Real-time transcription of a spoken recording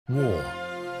War,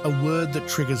 a word that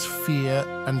triggers fear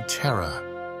and terror.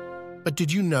 But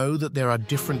did you know that there are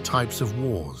different types of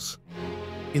wars?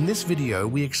 In this video,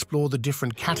 we explore the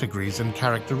different categories and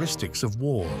characteristics of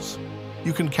wars.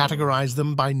 You can categorize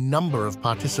them by number of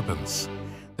participants.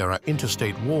 There are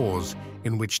interstate wars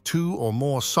in which two or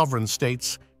more sovereign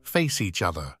states face each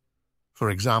other. For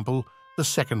example, the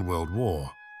Second World War.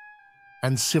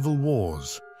 And civil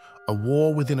wars, a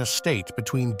war within a state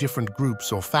between different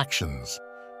groups or factions.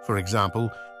 For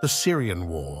example, the Syrian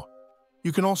War.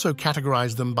 You can also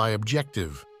categorize them by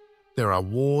objective. There are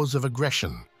wars of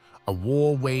aggression, a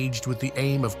war waged with the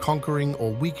aim of conquering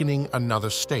or weakening another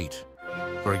state.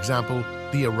 For example,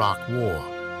 the Iraq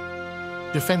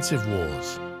War. Defensive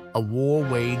wars, a war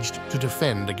waged to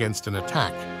defend against an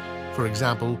attack. For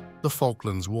example, the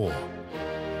Falklands War.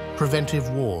 Preventive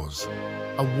wars,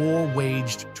 a war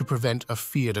waged to prevent a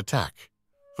feared attack.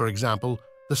 For example,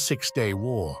 the Six-Day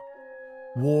War.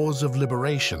 Wars of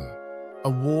liberation, a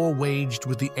war waged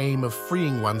with the aim of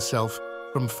freeing oneself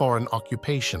from foreign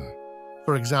occupation.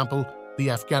 For example, the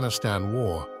Afghanistan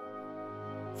War.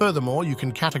 Furthermore, you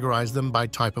can categorize them by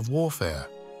type of warfare.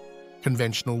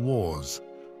 Conventional wars,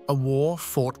 a war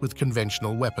fought with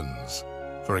conventional weapons.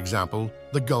 For example,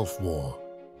 the Gulf War.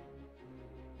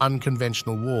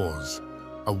 Unconventional wars,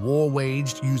 a war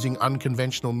waged using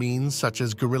unconventional means such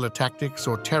as guerrilla tactics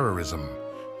or terrorism.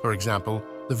 For example,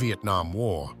 the Vietnam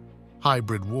War.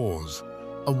 Hybrid wars,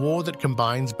 a war that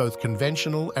combines both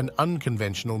conventional and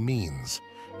unconventional means.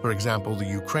 For example, the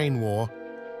Ukraine War.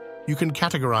 You can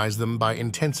categorize them by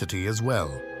intensity as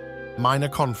well. Minor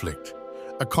conflict,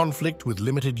 a conflict with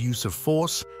limited use of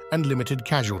force and limited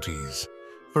casualties.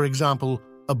 For example,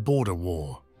 a border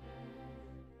war.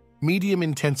 Medium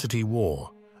intensity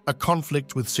war, a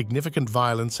conflict with significant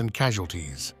violence and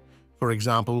casualties. For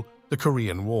example, the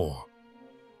Korean War.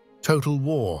 Total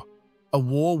war, a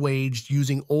war waged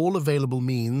using all available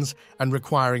means and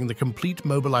requiring the complete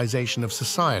mobilization of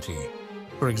society.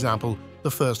 For example, the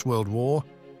First World War.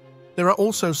 There are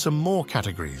also some more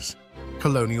categories.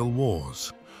 Colonial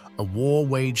wars, a war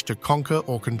waged to conquer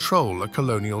or control a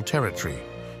colonial territory.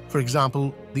 For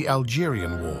example, the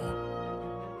Algerian War.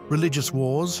 Religious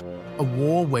wars, a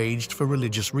war waged for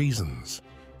religious reasons.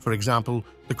 For example,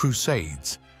 the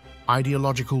Crusades.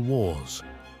 Ideological wars,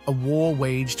 a war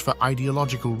waged for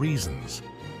ideological reasons.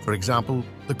 For example,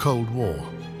 the Cold War.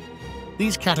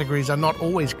 These categories are not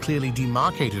always clearly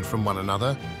demarcated from one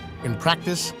another. In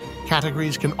practice,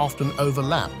 categories can often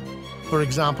overlap. For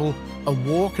example, a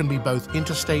war can be both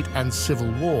interstate and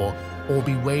civil war, or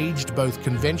be waged both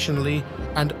conventionally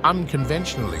and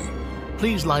unconventionally.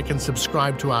 Please like and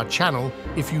subscribe to our channel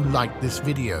if you liked this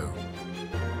video.